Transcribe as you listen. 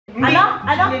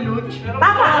Ano?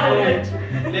 Tama!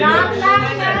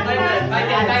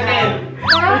 Title.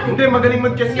 Hindi, magaling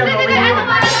mag-chess yan. Hindi, ano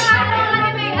ba?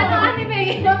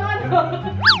 Anime? Di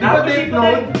ba Death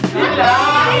Note?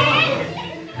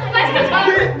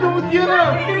 Death Note yun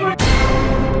ah!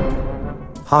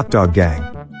 Hotdog Gang.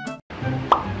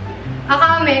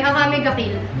 Akame ga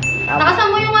kill.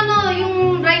 Nakasama mo yung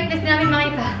yung brightness namin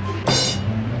makita.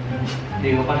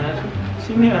 Hindi ko pa na.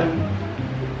 Sino yan?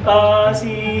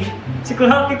 Si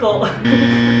Kuraki ko.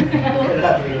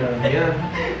 Kuraki yan.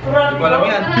 Kuraki ko. Walang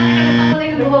yan.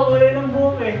 Di ba kulay ng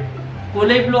buhok eh?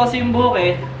 Kulay blue kasi yung buhok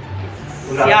eh.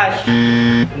 Si Ash.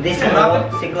 Hindi siguro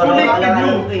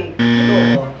alam ko eh.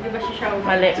 Di ba si Xiao?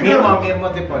 Mali. Sige, mga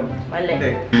Motipon. Mali.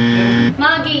 Hindi.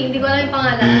 Magi, hindi ko alam yung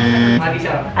pangalan. Mali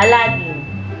siya. Aladdin.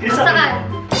 Saan?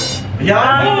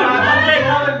 Yan!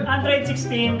 Android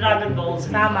 16 Dragon Balls.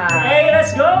 Tama. Hey,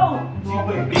 let's go! Go,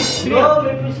 may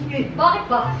biscuit. Bakit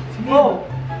ba? Go.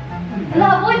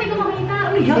 Wala po, hindi ko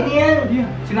makita. Hindi yan.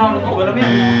 Sinama ko, walang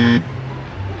yan.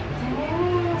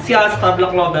 Si Asta,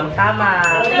 Black Clover.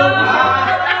 Tama.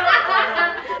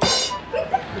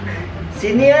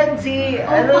 Sino yan? Si,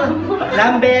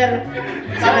 Lambert.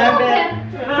 Si Lambert.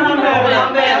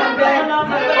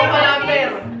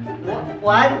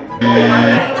 One?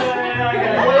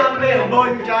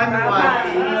 Bonchan,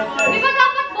 Di ba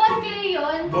dapat Bonjay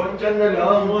yun? Bonchan na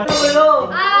lang.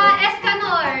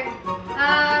 Escanor.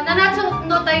 Nanatsu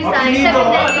no Taisai. Apelido!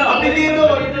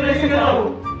 7 Deadly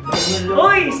Apelido!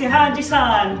 Uy, si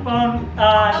Haji-san from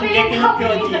Shingeki no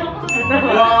Kyojin.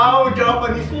 Wow!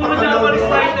 Japanese pa ka Japanese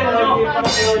title nyo.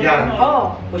 Yan.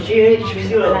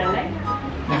 Shizuru.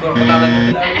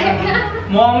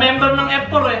 Mukhang member ng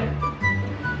F4 eh.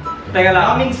 Teka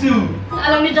lang. Coming soon.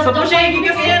 Alam ni Jack Sa Pushegi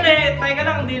kasi yan eh. Teka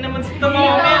lang, hindi naman si Tomoe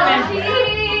yan eh.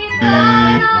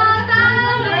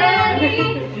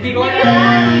 Hindi ko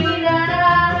alam.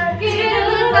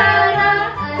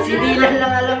 Si Dylan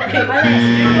lang alam ko.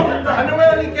 Ano nga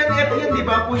ulit yan? F yan, di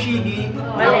ba? Pushigi.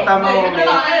 Mali. Tama mo, me.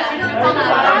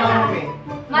 Tama mo, me.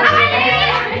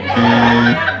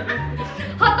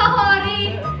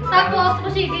 Hotohori. Tapos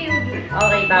Fushigi Yugi.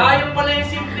 Okay, tama. Yung pala yung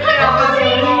simple.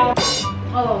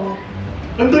 Oh.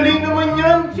 Ang dali naman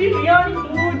yan! Sino yan?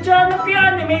 Janap yung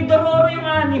anime, Dororo yung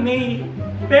anime.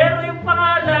 Pero yung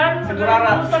pangalan,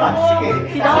 Sagurara. Sasuke.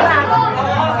 Si Dora. Oo,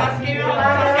 Sasuke yun.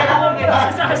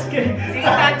 Si Sasuke.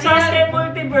 Sasuke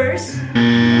Multiverse.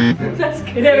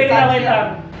 Hindi, wait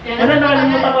lang. Ano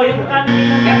nakalimutan ko yung anime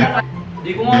na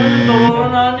Hindi ko nga alam yung Dororo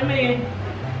na anime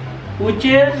eh.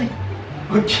 Uchi yan eh.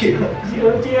 Uchiha. si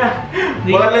Uchiha.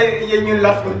 Wala yan yung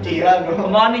last Uchiha, no?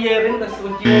 Kumaka ni Yeren, tas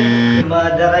Uchi yan.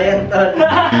 Madara yan, tol.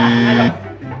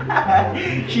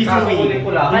 Shizumi. Kakahuli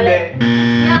ko lang. Hindi.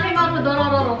 Yakimaru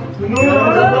Dororo.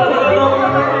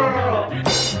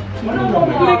 Ano ba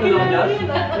ang mga lang yan?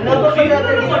 Wala ba pa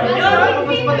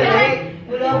natin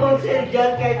Wala bang sale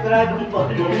dyan kahit Dragon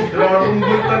Ball? Dragon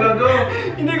Ball talaga.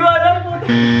 Hindi ko alam po.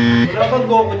 Wala bang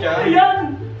Goku dyan?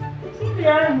 Ayan.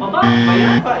 Yan. Baba.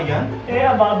 Ayan pa, yan. Eh,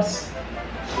 Ababs.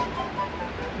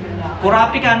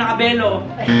 Kurapi ka, nakabelo.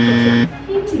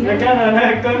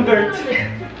 Nag-convert.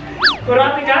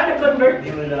 Kurati ka, nag-convert.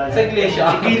 Sa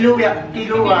iglesia. Kiluya.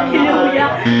 Kiluwa. Kiluya.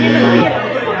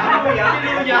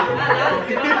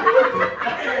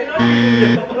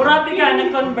 Kurati ka,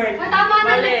 nag-convert. Tama na,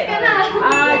 Mali.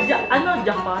 next ka na.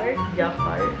 Jafar?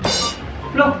 Jafar.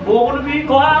 Lang, buko na bigay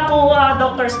ko. Kuha ko,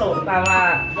 Dr. Stone.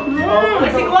 Tama.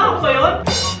 Kasi kuha ko ba yun?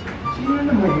 Sino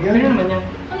naman yan? Ano naman yan?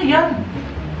 Ano yan?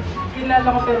 Kilala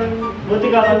ko pero... Buti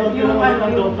ka kanood ko naman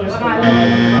ng Dr. Stone.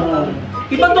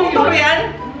 Ibang doktor yan?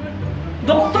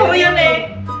 Doktor yan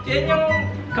eh! Yan yung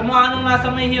kamukha nung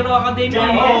nasa may Hero Academia.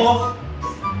 Yes. Oo.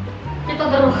 Ito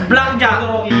Doro. Blackjack.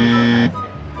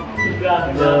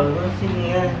 Sino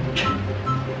yan?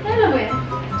 Ano ba yan?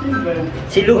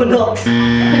 Si Lunox.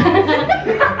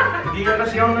 Hindi ka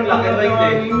kasi ako nalaki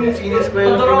right eh.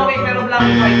 Siniskwela. Todoroki pero black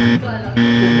and white. Hindi ko alam.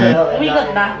 Umikot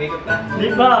na. Makeup na. Di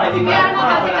ba? Kaya ano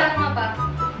pa, kaya ano pa.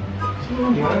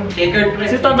 Checkered Si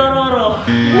press. Todororo.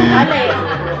 Mali.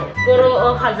 Kuro o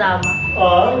Kazama.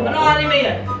 Oh. Anong anime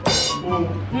yan?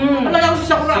 Ano lang si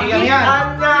Sakura? Siyan yan.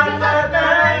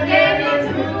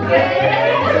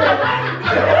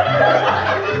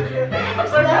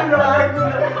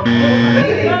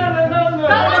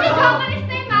 Dapat yung Japanese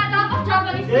name ha, dapat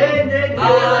Japanese name.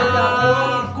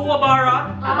 Kuwabara.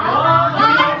 Ano?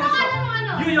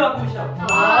 Yu Yu Hakusho.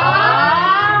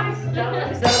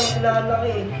 Isang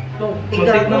lalaki.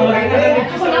 Tingnan mo rin na lang.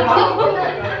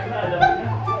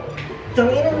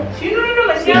 Tangina. Sino rin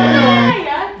naman siya?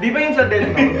 Di ba yun sa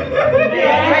Death Note? Hindi,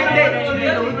 hindi.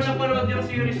 Hindi ko napanood yung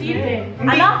series niya eh.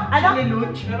 Ano? Ano? Si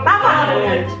Lelouch. Tama.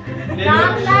 Lelouch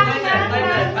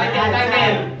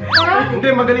Hindi,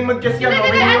 magaling mag-chess yan. Hindi,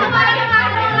 Okay hindi, na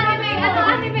ano yun.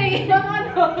 anime?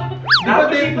 Di ba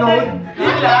Death Note?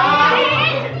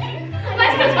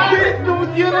 Death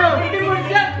Note yan ah!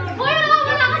 Uy, wala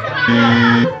ka sa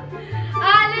pangalan!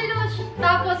 Lelouch,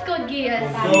 tapos Code Geass.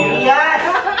 Yes!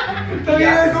 Ito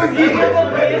yan, good game!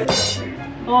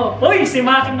 Oh, uy, si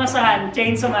Maki Masahan,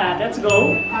 Chainsaw Man. Let's go.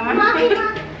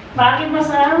 Maki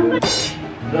Masahan.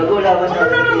 Gago laban sa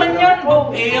Ano naman yan? Oh,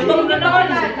 abang na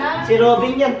naman. Si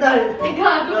Robin yan, tal. Ay,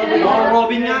 gago ka Oh, na.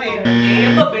 Robin nga eh.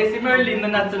 Ito, si Merlin na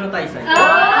Natsuno Taisai.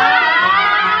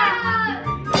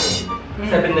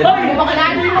 Seven Deadly. Uy,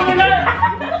 hindi mo kilala.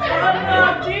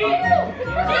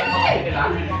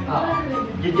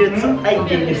 Jujutsu. Ay,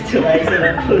 Jujutsu. Ay,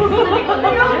 sarap.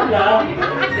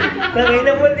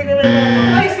 Nakita mo, hindi ko na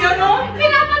Ay, si ano?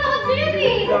 Pinapanood ko yun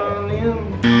eh. Ano yun?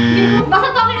 Basta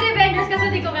Tokyo Revengers kasi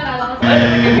di ko kilala kasi. Ay,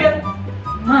 nagkakit.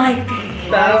 Mike.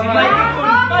 Mikey Kun.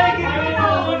 Mikey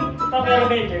Kun. Tokyo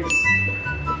Revengers.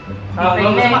 Okay,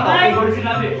 Mas next. matapay ko rin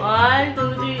sinabi. 1,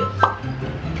 2, 3.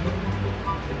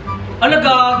 Ano,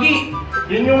 gagi?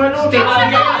 Yun yung ano. Stay on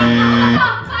yan. Ano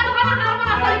ka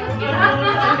nakasalikod kita?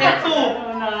 Tetsu.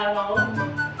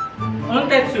 Anong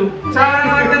Tetsu? Sa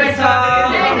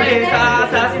Sa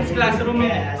Assassin's Classroom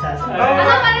eh. Ano,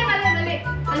 mali.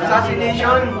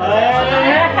 Assassination.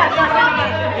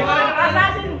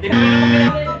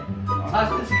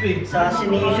 Assassin's Creed.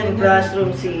 Assassination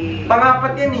Classroom si...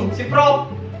 Pangapat yan eh. Si Prof.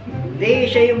 Hindi,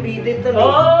 siya yung bidit to.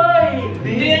 Oy!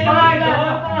 Hindi yan yung Pangalan.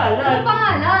 ano. Ano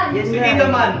pangalan? Yes, Si nga.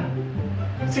 Nidaman.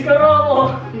 Si Kuroko.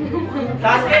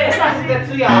 Sasuke. Si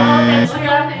Tetsuya. Oo,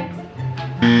 Tetsuya.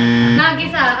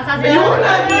 Nagisa, assassin. Ayun,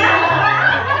 lagi!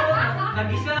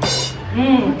 Nag-isa.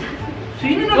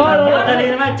 Sino na? Madali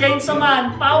naman. Chainsaw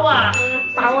Man. Pawa.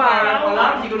 Tawa.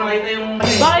 Hindi ko nakita yung...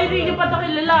 Bakit hindi nyo pa ito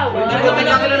kilala? Hindi ko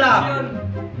kakilala.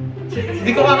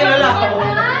 Hindi ko kakilala.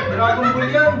 Dragon Ball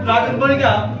yan. Dragon Ball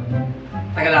ka.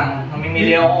 Teka lang,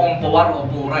 mamimili ako kung Puwar o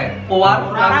Pura eh. Puwar?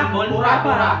 Dragon Ball? Pura.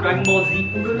 Dragon Ball Z.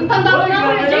 Ang tanda ko na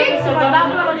ako, Jake. Sa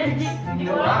pagbago ako legit.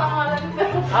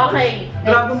 Okay.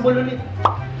 Dragon Ball ulit.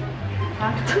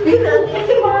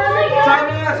 Sana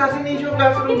nga, Assassination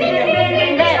Classroom din yan.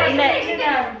 Hindi.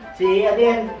 Si, ano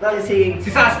yan? Tol, si... Si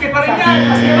Sasuke pa rin yan!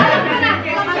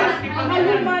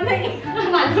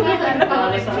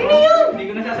 Sino yun? Hindi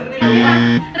ko nasasagot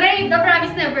Rain, The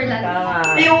Promised Neverland.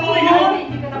 Tama. Yung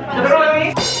The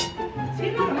Promise?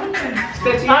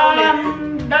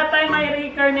 That time I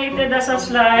reincarnated as a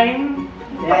slime.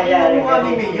 Yeah. Ano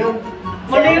anime yun?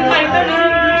 Mali yung title eh.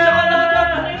 Hindi siya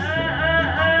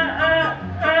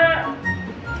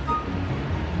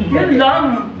Yun lang.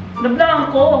 Nablaan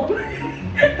ko.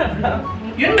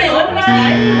 Yun ba yun?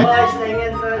 Oh, slime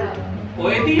yan, tol.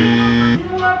 Pwede yun.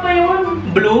 Sino nga pa yun?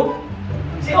 Blue?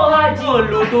 Si Ohaji. Oh,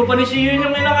 luto pa ni Shion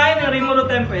yung kinakain ng Rimuru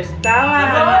Tempest.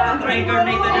 Tama.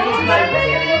 Reincarnated as a slime.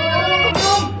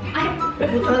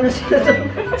 Puta na sila to.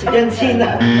 Si John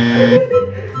Cena.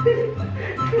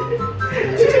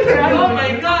 Oh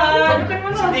my God!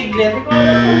 Si Tiglet.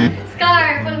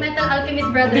 Scar, Full Metal Alchemist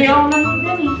Brothers. Hindi ako nanonood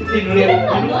yan eh. Tiglet.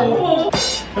 Oo.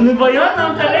 Ano ba yan?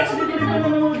 Ang Telex, hindi ko rin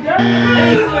nanonood yan.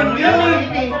 Ay, yun yun.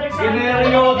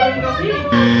 Gineriyotan kasi.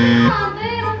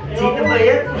 Sino ba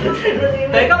yan?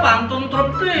 Teka, Phantom Troop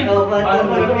to eh. Oh,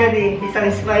 patulog yan eh.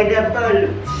 Isang spider, tol.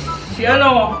 Si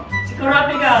ano? Si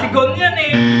Kurapika. Si Gon yan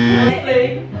eh. Cosplay.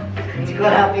 Siguro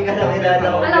happy ka na kilala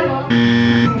ko. Alam mo?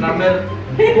 Number.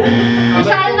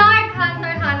 Shalnark,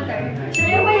 Hunter x Hunter.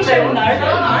 Sino ba yung Shalnark?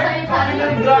 Oo,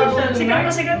 Shalnark. Sikat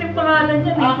na sikat yung pangalan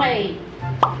niya eh. Okay.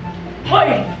 Hoy!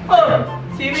 Oh,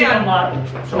 sino yan? Shikamaru.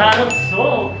 Naruto.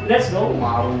 Let's go.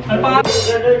 Ano pa?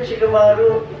 Ganun, Shikamaru.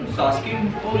 Sasuke.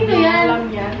 Sino yan?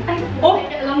 Ay, Oh!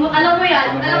 alam mo yan.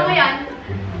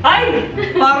 Ay!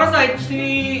 Parasite, si...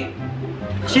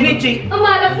 Shinichi. Ang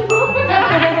malas mo. Buong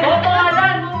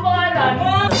pangalan! Buong pangalan!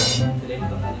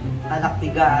 Anak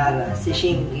ni Gaara, si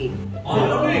Shinki.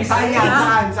 Oh, Saan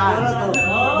yan? Saan?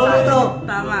 Boruto.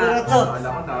 Tama. Boruto.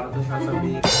 Alam ko, Naruto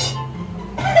sasabihin.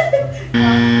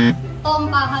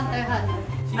 Tompa, Hunter x Hunter.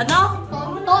 Ano?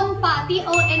 Tompa,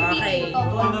 T-O-N-P-A. Okay.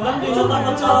 Tompa.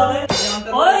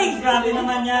 Oy! Grabe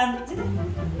naman yan.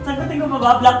 Sagutin ko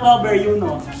ba? Black Clover, you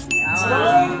know.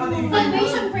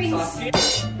 Salvation Prince.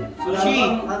 Sushi.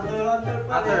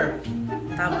 Hunter.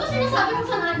 Tama. Ano sinasabi mo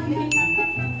sa anime?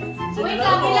 Wait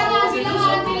lang, bilangan.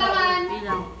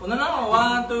 Bilang. Una na ako.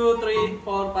 1, 2, 3,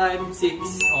 4, 5,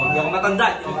 6. Oh, hindi ako matanda.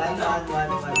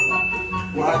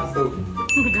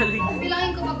 Galing.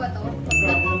 Bilangin ko pa ba to?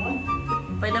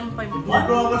 Pwede mo pa yung... 1,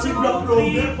 2,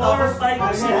 3, 4, 5,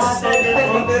 6, 7,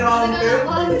 8.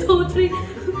 1, 2, 3,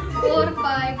 4,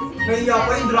 5, 6, Naiya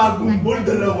pa yung Dragon Ball,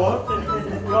 dalawa.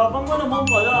 Gabang mo naman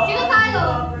pala. Sino talo?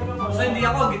 Basta hindi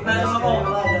ako, gitna lang ako.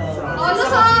 O,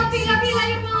 Luzon, pila-pila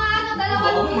yung mga ano, dalawa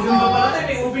Oh, ng maganda pala Luzon. tayo,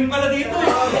 may ubing pala dito eh.